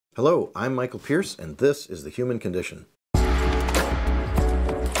Hello, I'm Michael Pierce, and this is The Human Condition.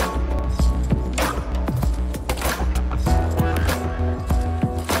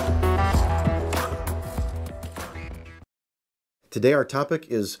 Today our topic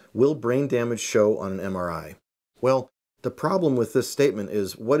is, will brain damage show on an MRI? Well, the problem with this statement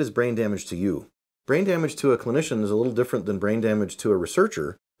is, what is brain damage to you? Brain damage to a clinician is a little different than brain damage to a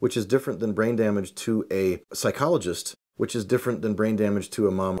researcher, which is different than brain damage to a psychologist, which is different than brain damage to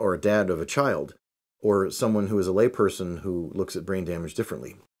a mom or a dad of a child, or someone who is a layperson who looks at brain damage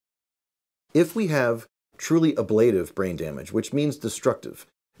differently. If we have truly ablative brain damage, which means destructive,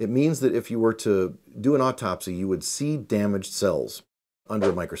 it means that if you were to do an autopsy, you would see damaged cells under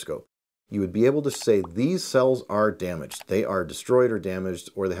a microscope. You would be able to say these cells are damaged. They are destroyed or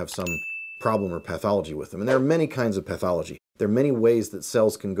damaged, or they have some problem or pathology with them. And there are many kinds of pathology. There are many ways that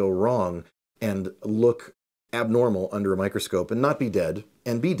cells can go wrong and look abnormal under a microscope and not be dead,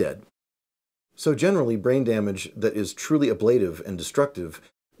 and be dead. So generally, brain damage that is truly ablative and destructive,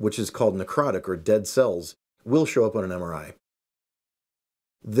 which is called necrotic or dead cells, will show up on an MRI.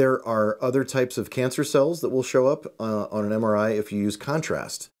 There are other types of cancer cells that will show up on an MRI if you use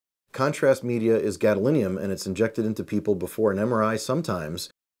contrast. Contrast media is gadolinium, and it's injected into people before an MRI sometimes,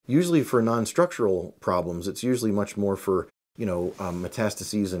 usually for non-structural problems. It's usually much more for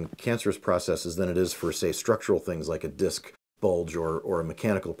metastases and cancerous processes than it is for, say, structural things like a disc bulge or a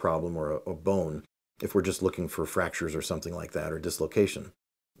mechanical problem or a bone, if we're just looking for fractures or something like that, or dislocation.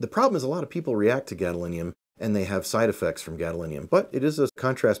 The problem is a lot of people react to gadolinium and they have side effects from gadolinium, but it is a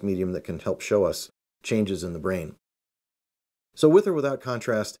contrast medium that can help show us changes in the brain. So with or without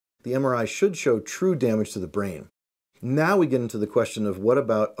contrast, the MRI should show true damage to the brain. Now we get into the question of what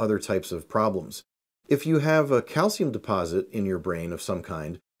about other types of problems? If you have a calcium deposit in your brain of some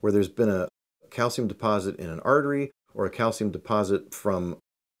kind, where there's been a calcium deposit in an artery or a calcium deposit from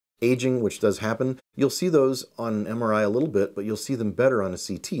aging, which does happen, you'll see those on an MRI a little bit, but you'll see them better on a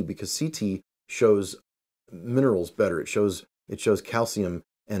CT because CT shows minerals better. It shows calcium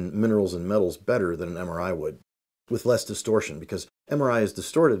and minerals and metals better than an MRI would, with less distortion, because MRI is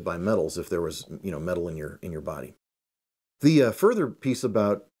distorted by metals if there was metal in your body. The further piece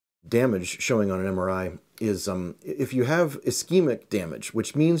about damage showing on an MRI is if you have ischemic damage,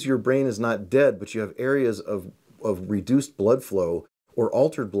 which means your brain is not dead, but you have areas of reduced blood flow or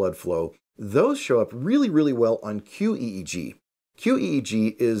altered blood flow, those show up really, really well on qEEG.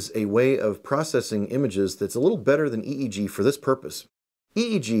 qEEG is a way of processing images that's a little better than EEG for this purpose.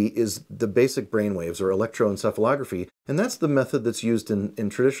 EEG is the basic brain waves, or electroencephalography, and that's the method that's used in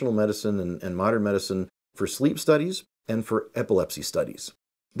traditional medicine and modern medicine for sleep studies and for epilepsy studies.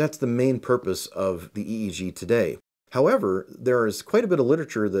 That's the main purpose of the EEG today. However, there is quite a bit of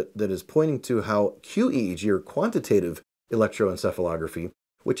literature that is pointing to how qEEG, or quantitative electroencephalography,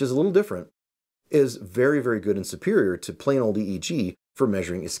 which is a little different, is very, very good and superior to plain old EEG for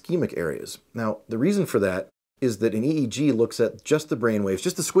measuring ischemic areas. Now, the reason for that is that an EEG looks at just the brain waves,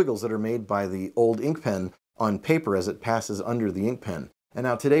 just the squiggles that are made by the old ink pen on paper as it passes under the ink pen. And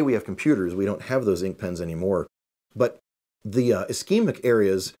now today we have computers, we don't have those ink pens anymore. But the ischemic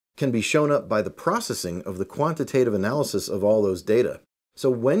areas can be shown up by the processing of the quantitative analysis of all those data.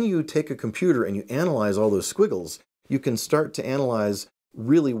 So when you take a computer and you analyze all those squiggles, you can start to analyze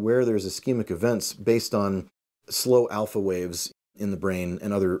really where there's ischemic events based on slow alpha waves in the brain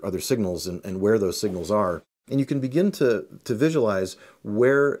and other signals and where those signals are. And you can begin to visualize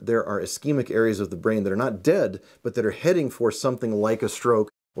where there are ischemic areas of the brain that are not dead, but that are heading for something like a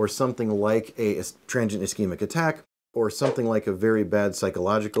stroke or something like a transient ischemic attack, or something like a very bad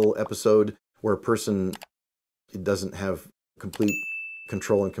psychological episode where a person doesn't have complete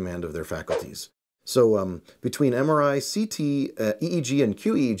control and command of their faculties. So between MRI, CT, EEG, and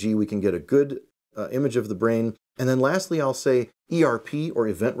qEEG, we can get a good image of the brain. And then lastly, I'll say ERP, or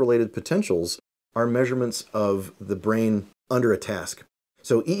event-related potentials, are measurements of the brain under a task.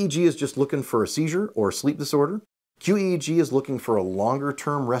 So EEG is just looking for a seizure or sleep disorder. qEEG is looking for a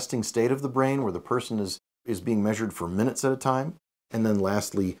longer-term resting state of the brain where the person is being measured for minutes at a time. And then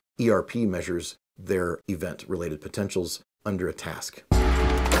lastly, ERP measures their event-related potentials under a task.